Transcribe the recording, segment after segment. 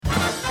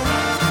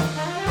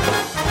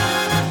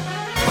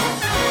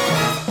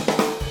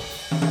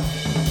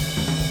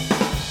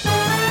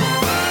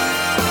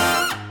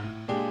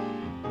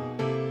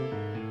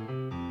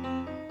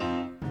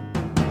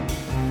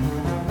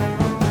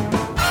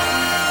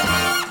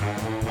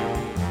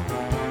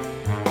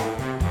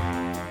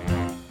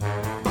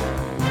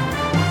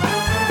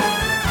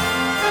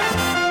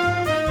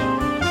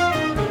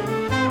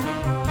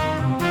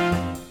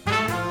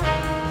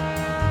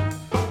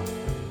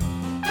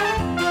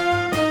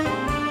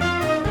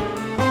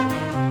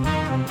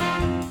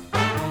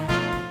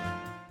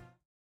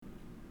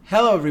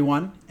Hello,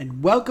 everyone,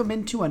 and welcome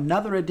into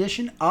another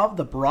edition of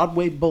the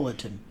Broadway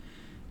Bulletin.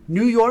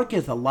 New York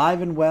is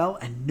alive and well,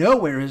 and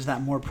nowhere is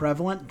that more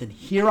prevalent than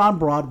here on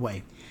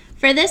Broadway.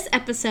 For this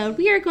episode,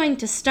 we are going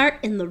to start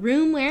in the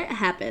room where it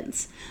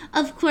happens.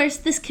 Of course,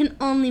 this can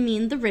only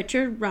mean the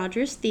Richard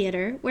Rodgers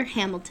Theater, where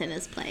Hamilton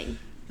is playing.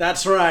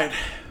 That's right.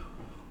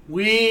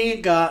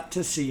 We got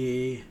to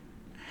see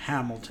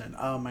Hamilton.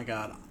 Oh my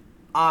God.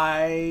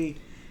 I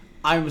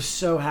was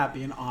so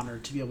happy and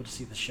honored to be able to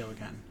see the show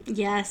again.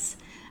 Yes.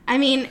 I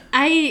mean,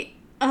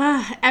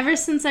 ever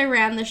since I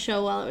ran the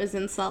show while it was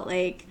in Salt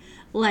Lake,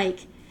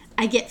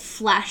 I get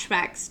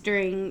flashbacks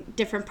during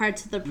different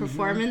parts of the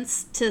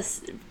performance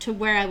to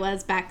where I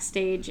was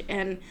backstage,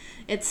 and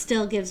it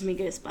still gives me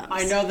goosebumps.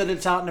 I know that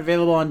it's out and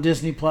available on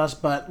Disney+,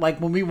 but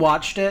when we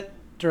watched it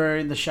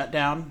during the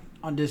shutdown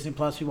on Disney+,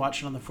 we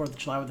watched it on the 4th of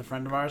July with a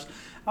friend of ours.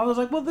 I was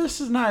like, well, this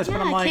is nice. Yeah,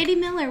 but I'm like, Katie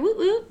Miller, woot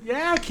woot.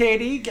 Yeah,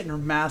 Katie, getting her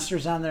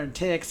master's down there in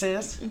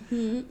Texas.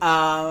 Mm-hmm.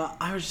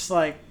 I was just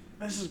like,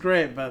 this is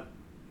great, but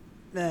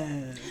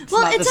it's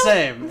not the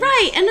same.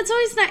 Right, and it's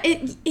always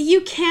not...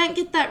 you can't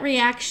get that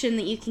reaction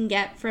that you can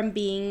get from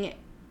being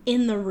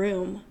in the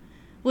room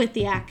with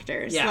the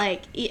actors. Yeah.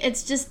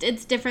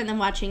 It's different than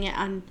watching it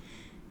on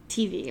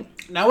TV.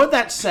 Now, with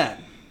that said,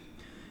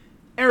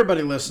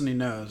 everybody listening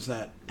knows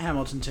that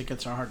Hamilton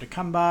tickets are hard to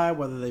come by,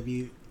 whether they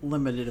be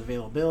limited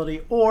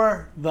availability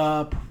or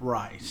the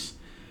price.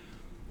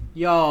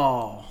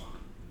 Y'all...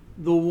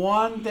 The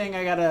one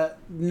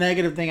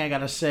negative thing I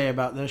gotta say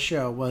about this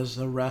show was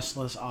the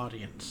restless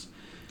audience.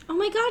 Oh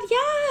my God,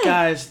 yeah!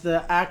 Guys,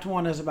 the Act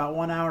 1 is about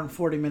 1 hour and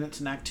 40 minutes,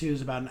 and Act 2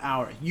 is about an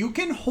hour. You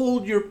can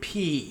hold your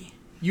pee.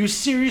 You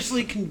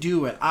seriously can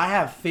do it. I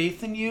have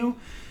faith in you,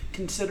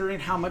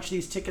 considering how much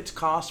these tickets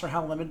cost or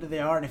how limited they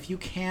are, and if you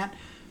can't,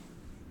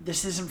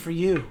 this isn't for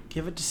you.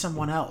 Give it to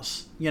someone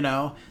else, you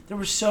know? There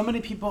were so many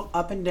people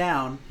up and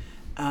down,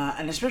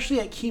 and especially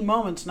at key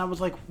moments, and I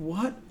was like,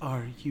 what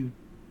are you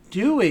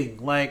doing?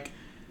 Right,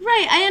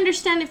 I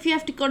understand if you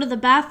have to go to the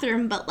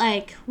bathroom, but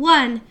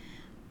one,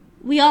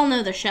 we all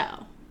know the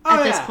show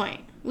at this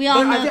point. We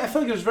all know. I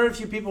feel like there's very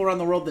few people around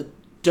the world that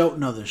don't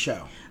know the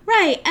show.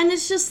 Right, and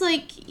it's just I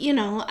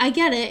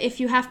get it. If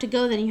you have to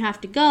go, then you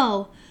have to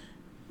go.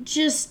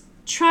 Just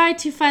try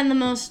to find the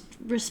most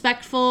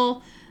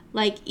respectful,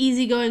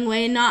 easygoing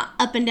way, not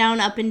up and down,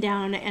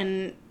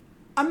 and...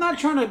 I'm not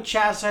trying to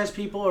chastise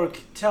people or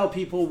tell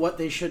people what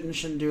they should and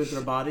shouldn't do with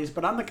their bodies,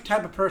 but I'm the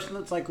type of person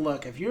that's like,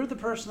 look, if you're the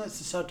person that's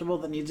susceptible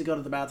that needs to go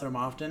to the bathroom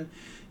often,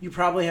 you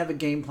probably have a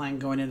game plan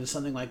going into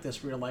something like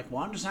this where you're like,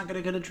 well, I'm just not going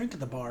to get a drink at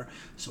the bar,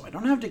 so I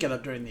don't have to get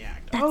up during the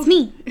act. That's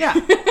me. Yeah.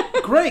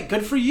 Great.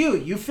 Good for you.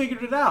 You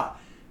figured it out.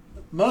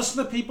 Most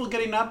of the people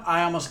getting up,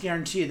 I almost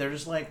guarantee, they're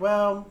just like,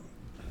 well,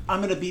 I'm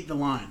going to beat the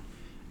line.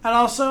 And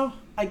also,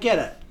 I get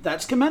it.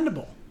 That's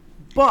commendable.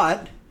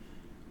 But,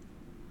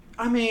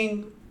 I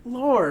mean...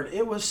 Lord,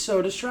 it was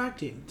so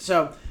distracting.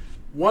 So,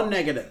 one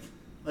negative.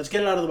 Let's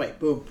get it out of the way.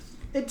 Boom.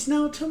 It's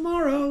now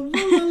tomorrow.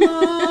 La,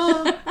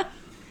 la, la.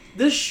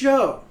 This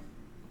show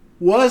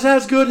was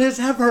as good as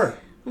ever.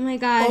 Oh my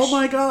gosh. Oh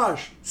my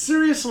gosh.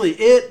 Seriously,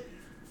 you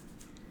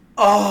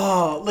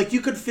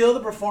could feel the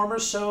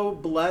performers so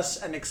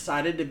blessed and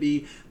excited to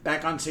be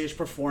back on stage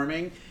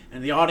performing.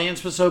 And the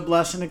audience was so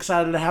blessed and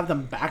excited to have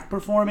them back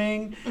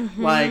performing.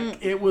 Mm-hmm.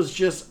 It was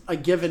just a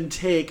give and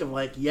take of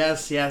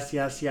yes, yes,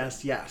 yes,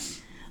 yes, yes.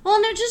 Well,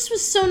 and it just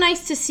was so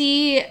nice to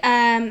see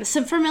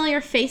some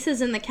familiar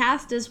faces in the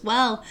cast as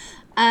well.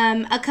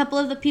 A couple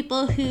of the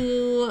people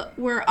who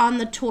were on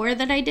the tour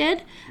that I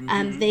did,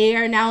 they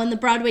are now in the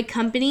Broadway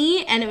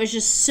company, and it was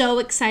just so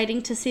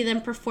exciting to see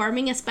them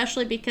performing,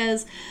 especially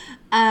because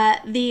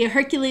the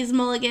Hercules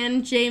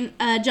Mulligan,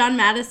 John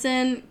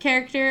Madison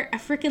character, I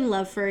freaking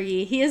love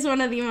Fergie. He is one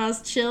of the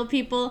most chill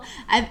people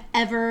I've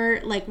ever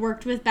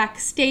worked with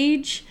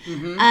backstage,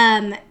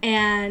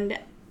 and...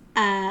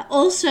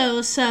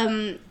 also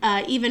some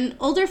even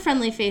older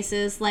friendly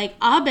faces like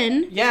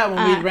Aubin. Yeah,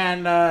 when we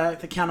ran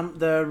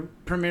the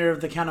premiere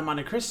of The Count of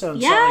Monte Cristo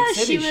in Salt Lake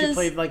City, she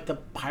played the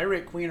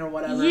pirate queen or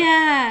whatever.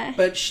 Yeah.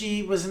 But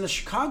she was in the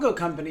Chicago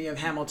company of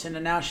Hamilton,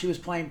 and now she was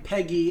playing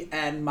Peggy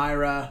and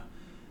Myra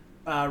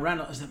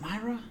Reynolds. Is it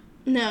Myra?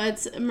 No,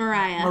 it's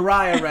Mariah.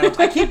 Mariah Reynolds.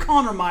 I keep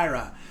calling her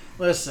Myra.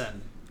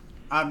 Listen,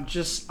 I'm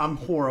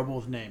horrible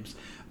with names.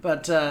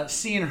 But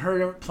seeing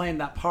her playing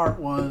that part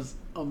was...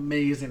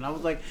 amazing. I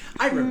was like,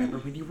 I remember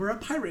when you were a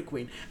pirate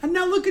queen, and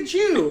now look at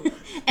you.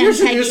 You're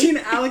seeing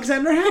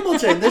Alexander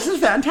Hamilton. This is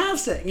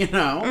fantastic,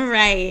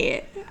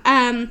 Right.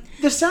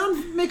 The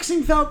sound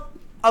mixing felt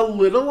a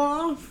little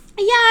off.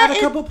 Yeah. At a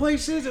couple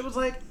places, it was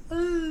like.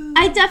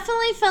 I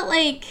definitely felt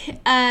like,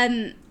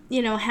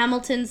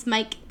 Hamilton's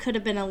mic could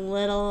have been a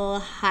little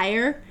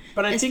higher.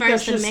 But I think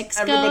that's just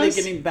everybody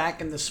getting back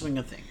in the swing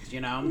of things,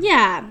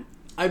 Yeah.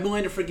 I'm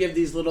willing to forgive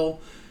these little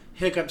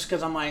hiccups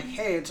because I'm like,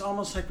 hey, it's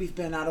almost like we've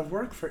been out of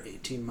work for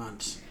 18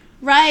 months.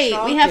 Right.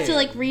 Shocking. We have to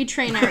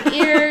retrain our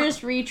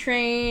ears,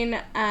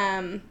 retrain,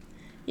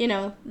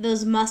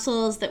 those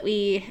muscles that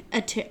we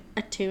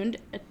attuned.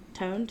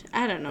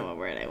 I don't know what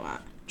word I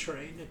want.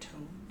 Trained,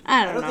 attuned.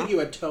 I I don't don't know. think you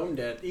atoned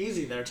it.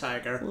 Easy there,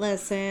 Tiger.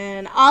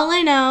 Listen, all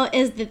I know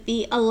is that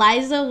the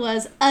Eliza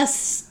was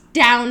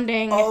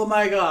astounding. Oh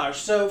my gosh.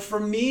 So for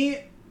me,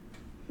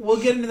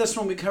 we'll get into this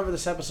when we cover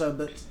this episode,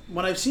 but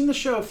when I've seen the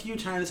show a few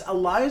times,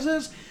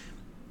 Eliza's,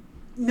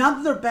 not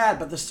that they're bad,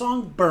 but the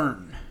song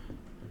Burn,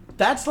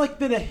 that's like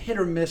been a hit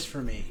or miss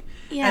for me.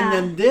 Yeah. And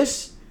then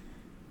this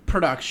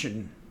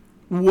production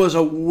was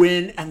a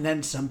win and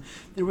then some.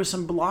 There was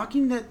some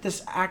blocking that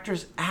this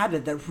actress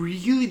added that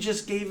really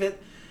just gave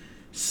it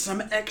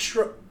some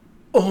extra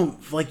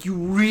oomph. Like, you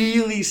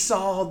really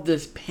saw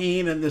this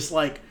pain and this,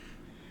 like,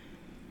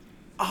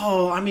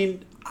 I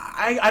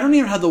don't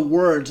even have the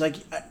words. Like,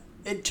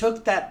 it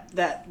took that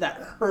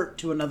hurt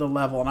to another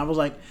level, and I was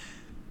like,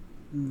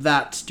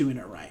 that's doing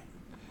it right.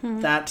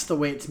 That's the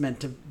way it's meant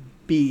to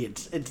be.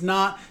 It's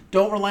not,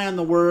 don't rely on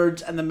the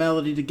words and the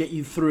melody to get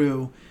you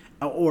through,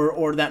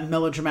 or that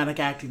melodramatic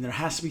acting. There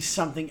has to be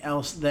something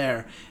else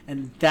there,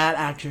 and that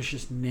actress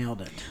just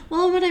nailed it.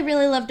 Well, what I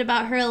really loved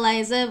about her,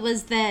 Eliza,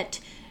 was that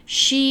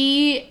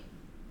she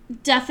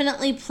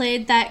definitely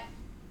played that,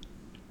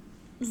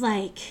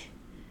 like,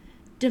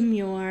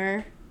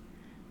 demure,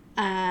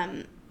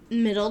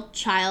 middle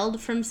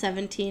child from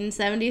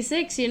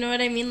 1776. You know what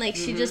I mean? Like,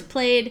 she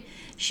played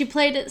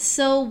it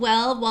so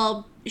well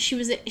while she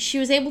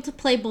was able to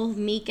play both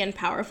meek and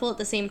powerful at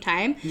the same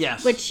time.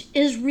 Yes. Which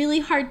is really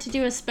hard to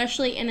do,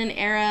 especially in an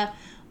era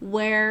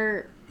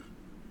where,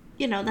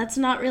 that's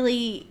not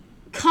really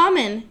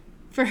common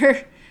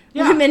for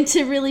women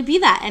to really be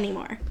that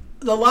anymore.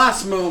 The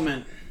last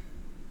moment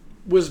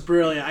was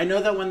brilliant. I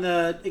know that when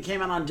it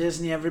came out on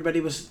Disney, everybody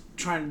was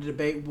trying to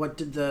debate what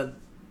did the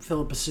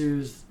Philippa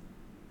Sue's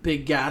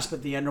big gasp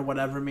at the end or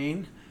whatever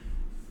mean.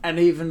 And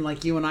even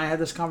like you and I had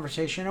this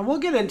conversation, and we'll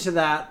get into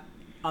that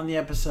on the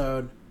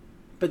episode.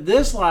 But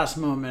this last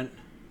moment,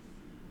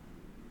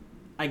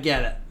 I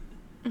get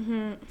it.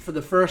 Mm-hmm. For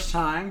the first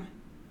time,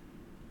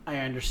 I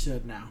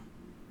understood now.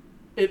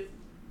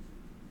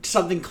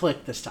 Something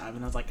clicked this time,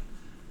 and I was like,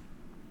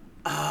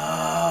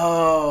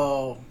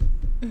 oh.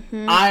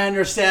 Mm-hmm. I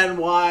understand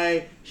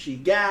why she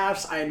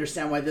gasps. I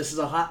understand why this is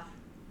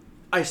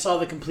I saw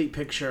the complete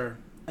picture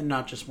and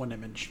not just one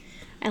image.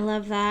 I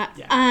love that.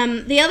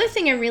 Yeah. The other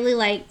thing I really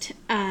liked,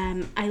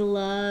 I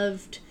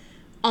loved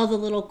all the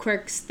little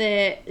quirks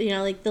that,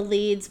 like the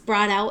leads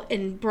brought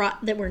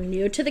that were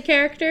new to the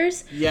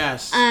characters.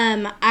 Yes.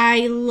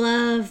 I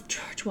love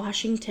George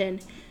Washington.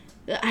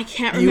 I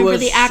can't remember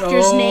the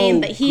actor's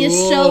name, but he is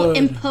so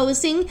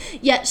imposing,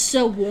 yet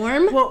so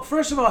warm. Well,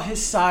 first of all,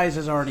 his size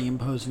is already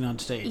imposing on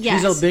stage.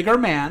 Yes. He's a bigger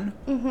man,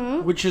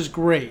 which is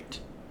great.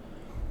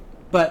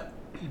 But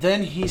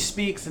then he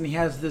speaks and he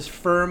has this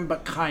firm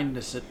but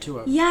kindness to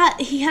him. Yeah,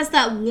 he has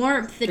that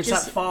warmth. It's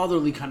that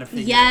fatherly kind of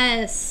figure.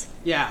 Yes.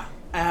 Yeah.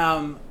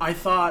 I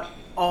thought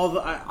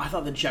I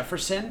thought the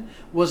Jefferson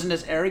wasn't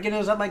as arrogant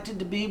as I'd liked it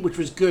to be, which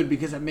was good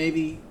because it made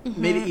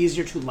it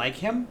easier to like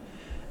him.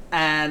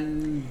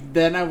 And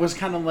then I was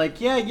kind of like,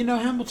 yeah,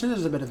 Hamilton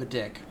is a bit of a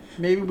dick.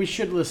 Maybe we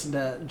should listen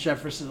to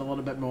Jefferson a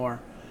little bit more.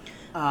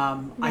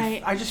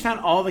 Right. I just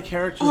found all the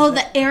characters. Oh,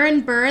 the Aaron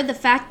Burr, the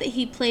fact that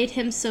he played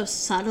him so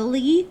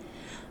subtly,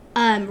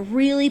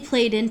 really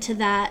played into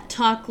that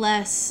talk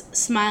less,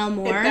 smile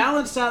more. It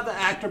balanced out the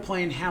actor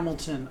playing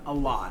Hamilton a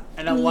lot,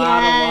 and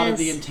allowed a lot of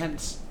the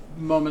intense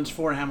moments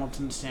for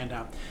Hamilton to stand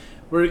out.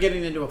 We're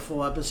getting into a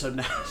full episode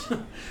now.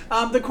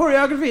 The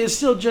choreography is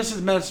still just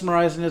as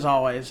mesmerizing as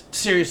always.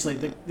 Seriously,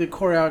 the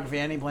choreography,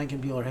 Annie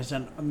Blankenbuehler has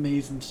done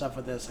amazing stuff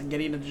with this. And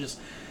getting to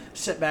just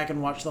sit back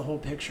and watch the whole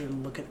picture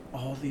and look at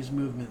all these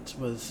movements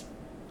was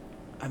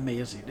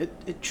amazing.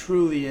 It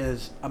truly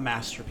is a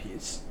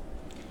masterpiece.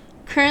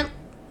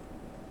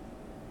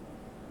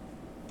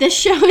 This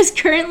show is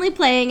currently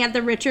playing at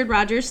the Richard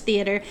Rogers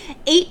Theater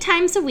 8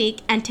 times a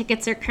week, and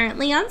tickets are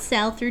currently on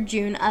sale through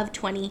June of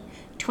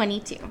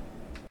 2022.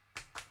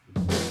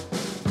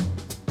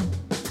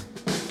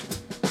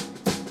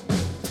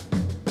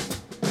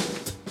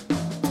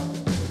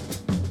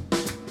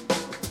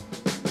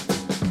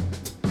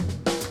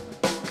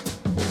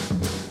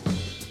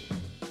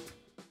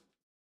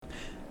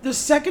 The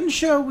second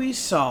show we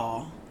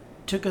saw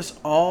took us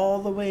all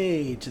the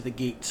way to the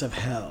gates of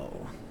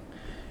hell.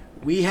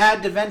 We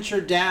had to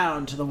venture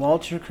down to the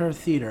Walter Kerr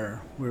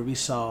Theater where we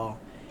saw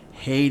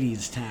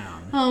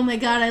Hadestown. Oh my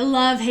god, I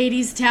love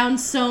Hadestown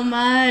so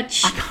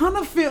much. I kind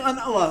of feel, and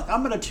look,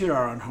 I'm going to toot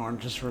our own horn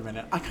just for a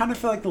minute. I kind of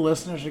feel like the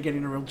listeners are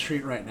getting a real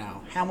treat right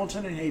now.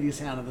 Hamilton and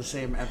Hadestown are the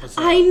same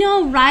episode. I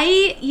know,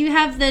 right? You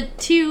have the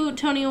 2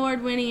 Tony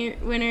Award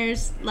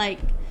winners, like...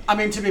 I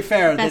mean, to be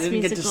fair, they didn't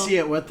musical. get to see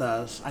it with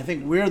us. I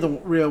think we're the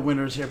real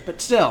winners here, but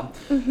still.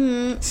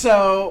 Mm-hmm.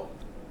 So,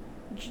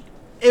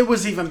 it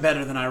was even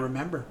better than I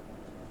remember.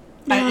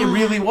 It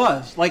really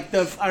was. Like,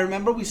 I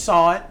remember we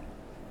saw it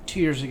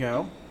 2 years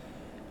ago.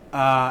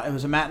 It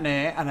was a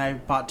matinee, and I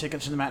bought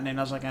tickets for the matinee, and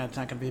I was like, it's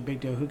not going to be a big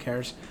deal. Who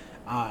cares?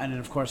 And then,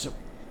 of course, it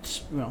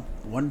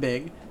won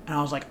big. And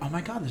I was like, oh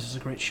my god, this is a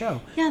great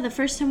show. Yeah, the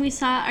first time we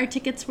saw our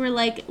tickets were,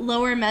 like,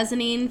 lower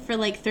mezzanine for,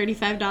 like,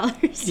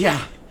 $35.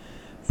 Yeah.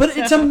 But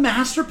it's a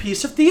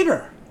masterpiece of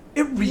theater.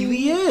 It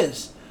really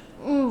is.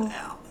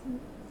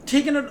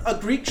 Taking a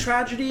Greek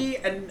tragedy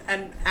and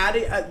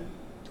adding,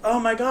 oh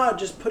my God,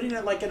 just putting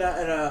it like in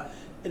a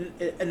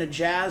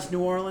jazz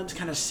New Orleans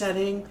kind of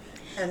setting,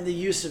 and the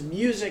use of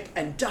music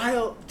and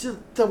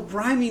the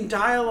rhyming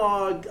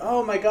dialogue.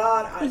 Oh my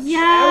God. Everything.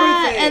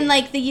 And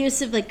like the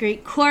use of like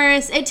Greek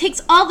chorus. It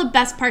takes all the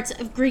best parts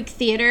of Greek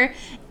theater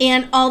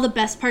and all the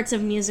best parts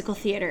of musical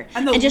theater.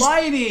 And the just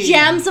lighting.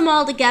 Jams them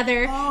all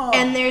together. Oh.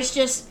 And there's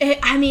just,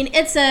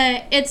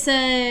 it's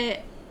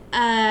a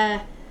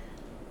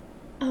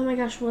oh my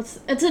gosh,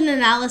 it's an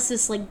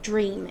analysis like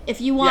dream. If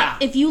you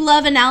love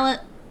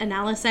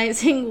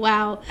analyzing,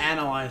 wow.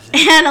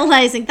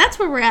 Analyzing. That's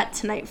where we're at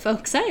tonight,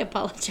 folks. I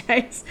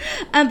apologize.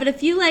 But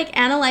if you like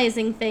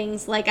analyzing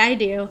things like I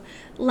do,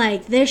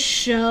 like this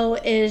show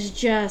is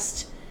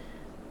just,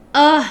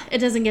 it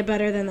doesn't get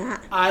better than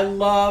that. I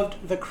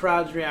loved the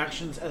crowd's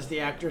reactions as the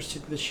actors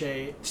took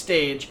the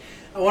stage.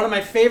 One of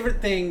my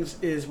favorite things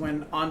is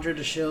when Andre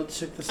DeShields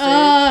took the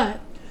stage.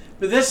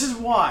 But this is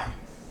why.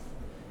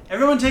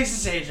 Everyone takes the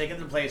stage, they get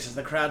in places,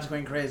 the crowd's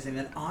going crazy, and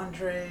then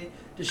Andre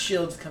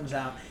DeShields comes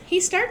out.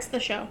 He starts the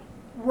show.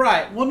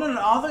 Right. Well,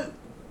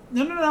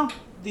 no.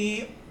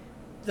 The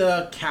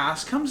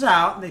cast comes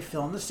out, and they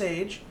film the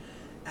stage,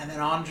 and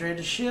then Andre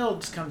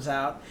DeShields comes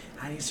out,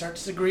 and he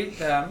starts to greet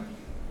them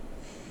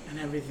and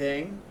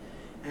everything,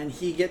 and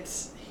he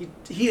is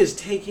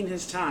taking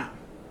his time.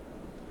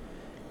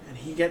 And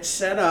he gets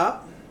set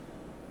up,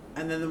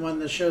 and then when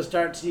the show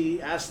starts,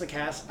 he asks the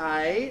cast,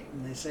 "Aye,"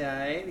 and they say,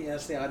 "Aye." He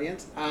asks the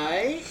audience,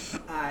 "Aye,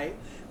 aye."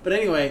 But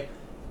anyway,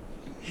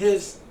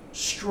 his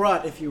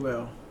strut, if you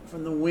will,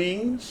 from the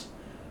wings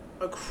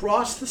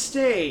across the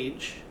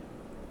stage,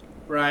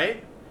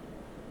 right,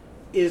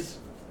 is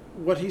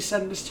what he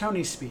said in his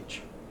Tony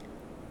speech.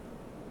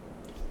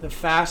 The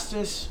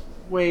fastest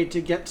way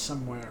to get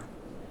somewhere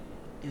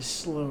is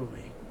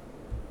slowly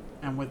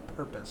and with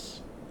purpose.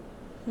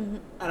 Mm-hmm.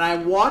 And I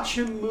watch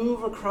him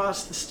move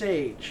across the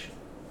stage,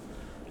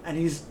 and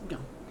he's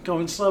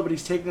going slow, but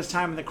he's taking his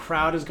time, and the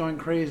crowd is going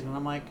crazy. And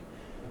I'm like,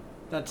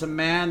 that's a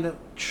man that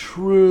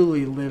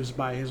truly lives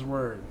by his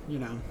word,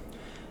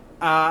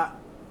 I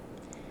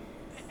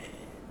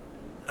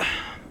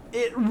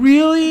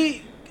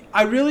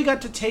really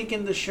got to take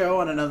in the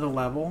show on another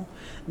level.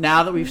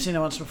 Now that we've seen it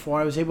once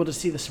before, I was able to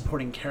see the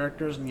supporting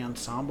characters and the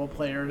ensemble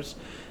players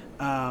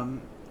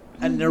and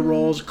their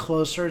roles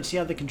closer and see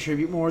how they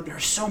contribute more.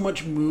 There's so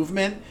much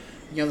movement.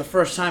 The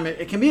first time,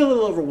 it can be a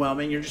little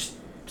overwhelming. You're just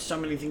so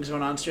many things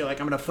going on, so you're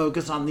like, I'm going to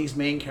focus on these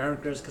main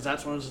characters because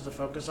that's what I was to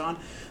focus on.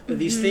 But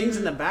these things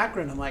in the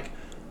background, I'm like,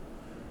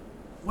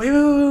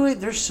 wait,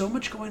 there's so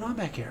much going on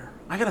back here.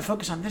 I got to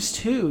focus on this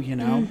too,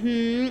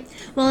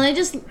 Well, I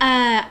just,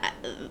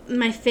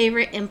 my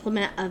favorite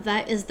implement of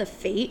that is the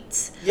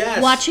fates. Yes.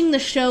 Watching the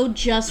show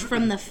just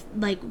from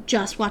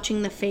just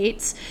watching the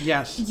fates.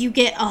 Yes. You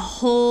get a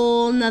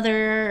whole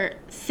nother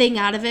thing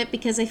out of it,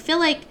 because I feel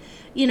like,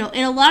 in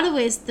a lot of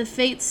ways, the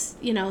fates,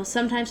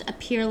 sometimes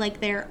appear like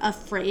they're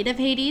afraid of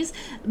Hades,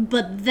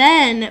 but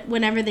then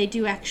whenever they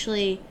do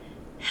actually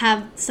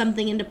have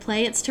something into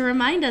play, it's to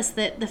remind us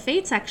that the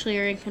fates actually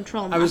are in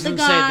control. Not I was going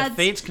to say, the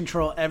fates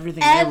control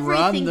everything. They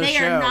run the show. They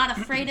are not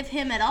afraid of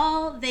him at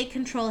all. They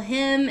control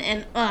him,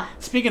 and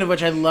Speaking of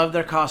which, I love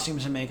their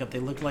costumes and makeup. They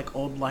look like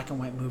old black and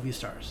white movie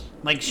stars,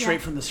 like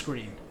straight from the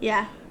screen.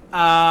 Yeah.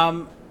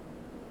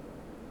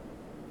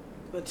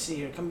 Let's see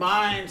here.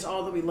 Combines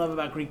all that we love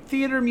about Greek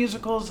theater,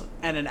 musicals,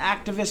 and an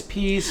activist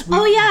piece.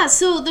 So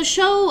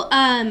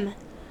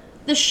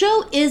the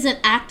show, is an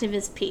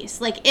activist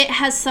piece. Like, it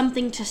has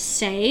something to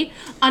say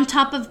on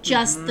top of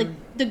just the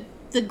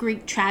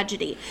Greek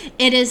tragedy.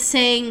 It is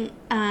saying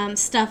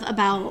stuff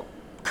about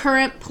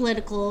current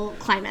political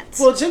climates.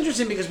 Well, it's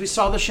interesting because we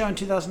saw the show in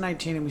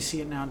 2019 and we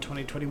see it now in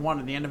 2021.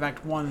 At the end of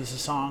Act 1 is the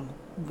song,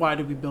 "Why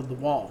Did We Build the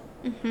Wall?"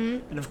 Mm-hmm.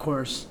 And of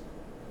course,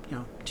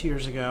 2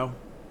 years ago,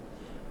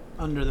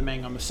 under the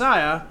Mango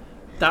Messiah,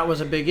 that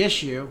was a big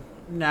issue.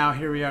 Now,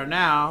 here we are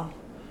now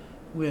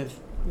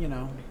with,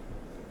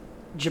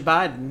 Joe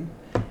Biden,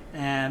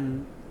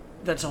 and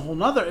that's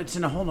it's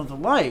in a whole nother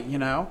light,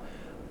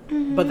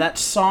 Mm-hmm. But that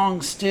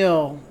song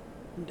still,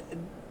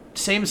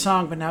 same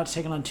song, but now it's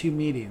taken on two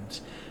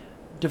meanings.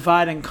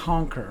 Divide and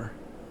conquer,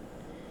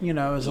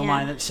 is a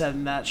line that's said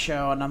in that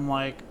show, and I'm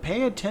like,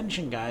 pay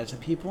attention, guys. The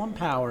people in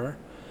power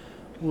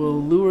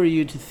will lure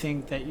you to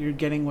think that you're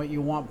getting what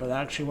you want, but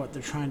actually what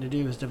they're trying to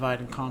do is divide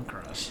and conquer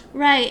us.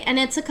 Right, and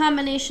it's a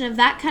combination of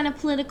that kind of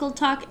political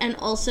talk and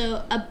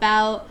also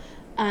about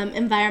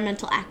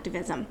environmental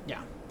activism.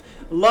 Yeah.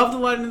 Love the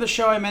lighting of the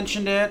show. I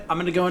mentioned it. I'm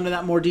going to go into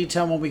that more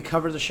detail when we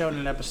cover the show in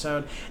an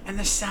episode. And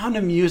the sound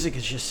of music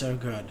is just so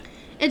good.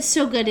 It's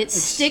so good. It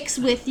sticks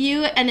with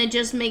you, and it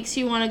just makes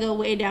you want to go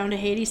way down to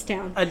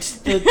Hadestown.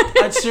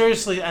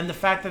 Seriously, and the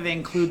fact that they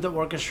include the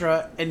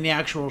orchestra in the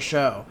actual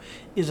show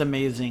is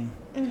amazing.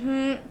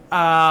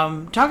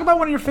 Mm-hmm. Talk about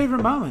one of your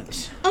favorite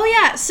moments. Oh,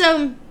 yeah.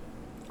 So,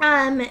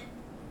 in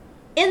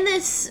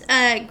this,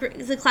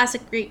 the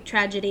classic Greek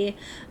tragedy,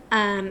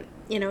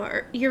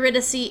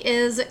 Eurydice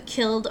is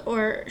killed,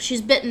 or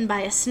she's bitten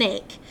by a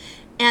snake.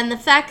 And the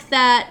fact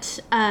that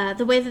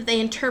the way that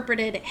they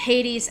interpreted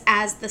Hades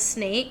as the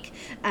snake,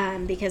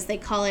 because they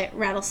call it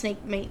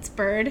rattlesnake mates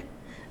bird,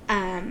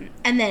 and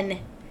then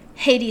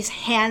Hades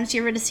hands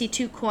Eurydice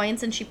 2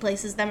 coins and she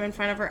places them in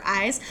front of her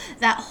eyes.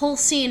 That whole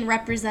scene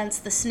represents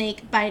the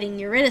snake biting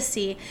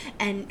Eurydice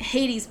and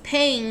Hades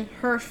paying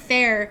her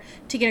fare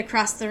to get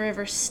across the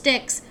river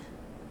Styx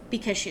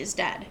because she's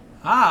dead.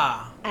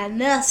 Ah. And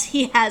thus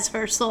he has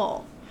her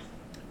soul.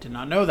 Did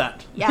not know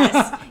that. Yes.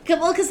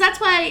 Well, because that's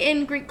why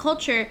in Greek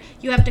culture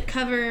you have to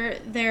cover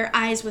their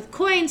eyes with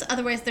coins,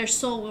 otherwise their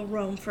soul will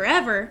roam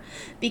forever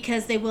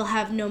because they will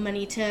have no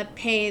money to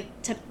pay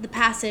to the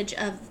passage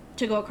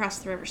to go across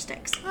the river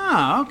Styx.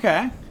 Oh,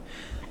 okay.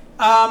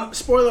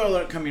 Spoiler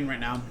alert coming right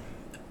now.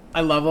 I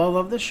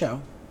love this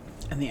show,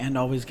 and the end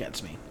always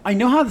gets me. I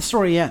know how the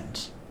story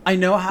ends. I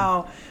know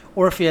how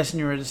Orpheus and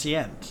Eurydice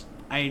ends.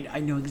 I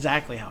know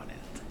exactly how it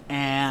ends.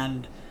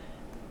 And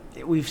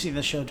we've seen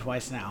the show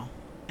twice now,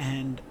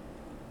 and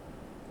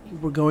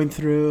we're going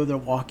through, they're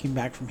walking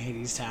back from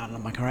Hadestown, and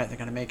I'm like, all right, they're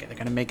going to make it,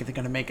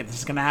 this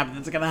is going to happen.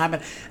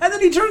 And then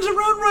he turns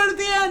around right at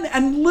the end,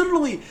 and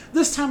literally,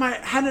 this time I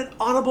had an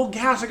audible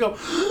gasp. I go,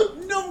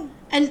 no.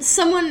 And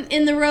someone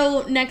in the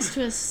row next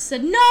to us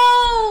said,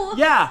 no!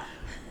 Yeah.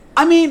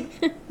 I mean,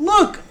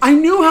 look, I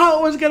knew how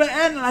it was going to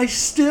end, and I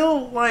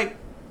still, I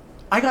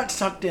got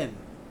sucked in.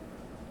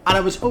 And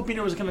I was hoping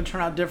it was going to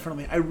turn out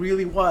differently. I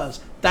really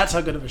was. That's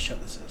how good of a show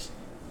this is.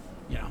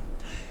 You know.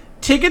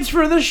 Tickets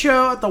for the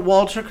show at the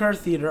Walter Kerr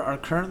Theater are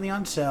currently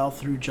on sale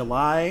through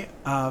July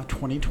of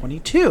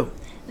 2022.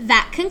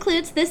 That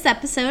concludes this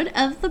episode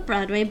of the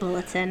Broadway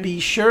Bulletin.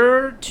 Be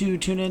sure to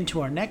tune in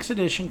to our next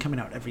edition coming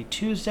out every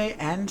Tuesday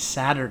and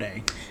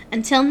Saturday.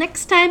 Until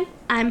next time,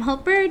 I'm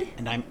Hope Bird.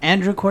 And I'm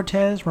Andrew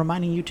Cortez,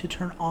 reminding you to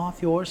turn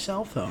off your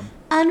cell phone.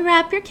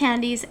 Unwrap your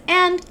candies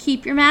and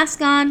keep your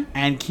mask on.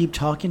 And keep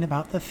talking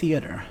about the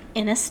theater.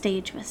 In a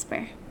stage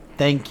whisper.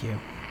 Thank you.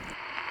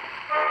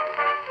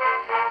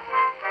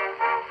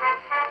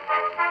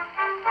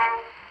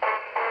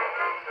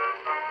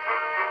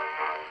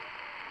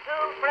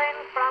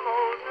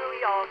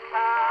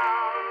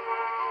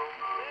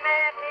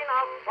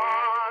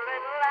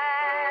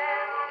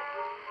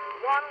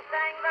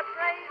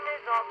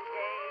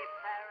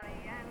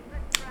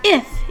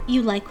 If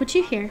you like what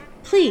you hear,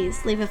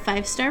 please leave a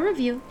 5-star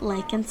review,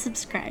 like, and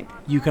subscribe.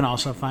 You can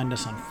also find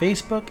us on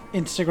Facebook,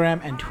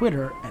 Instagram, and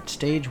Twitter at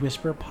Stage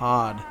Whisper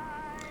Pod.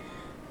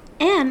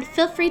 And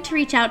feel free to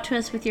reach out to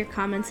us with your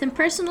comments and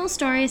personal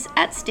stories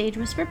at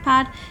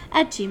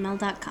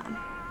stagewhisperpod@gmail.com.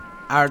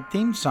 Our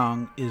theme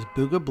song is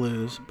Booga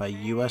Blues by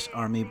U.S.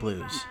 Army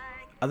Blues.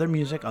 Other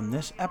music on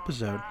this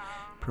episode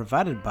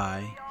provided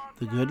by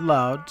The Good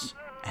Louds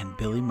and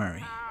Billy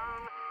Murray.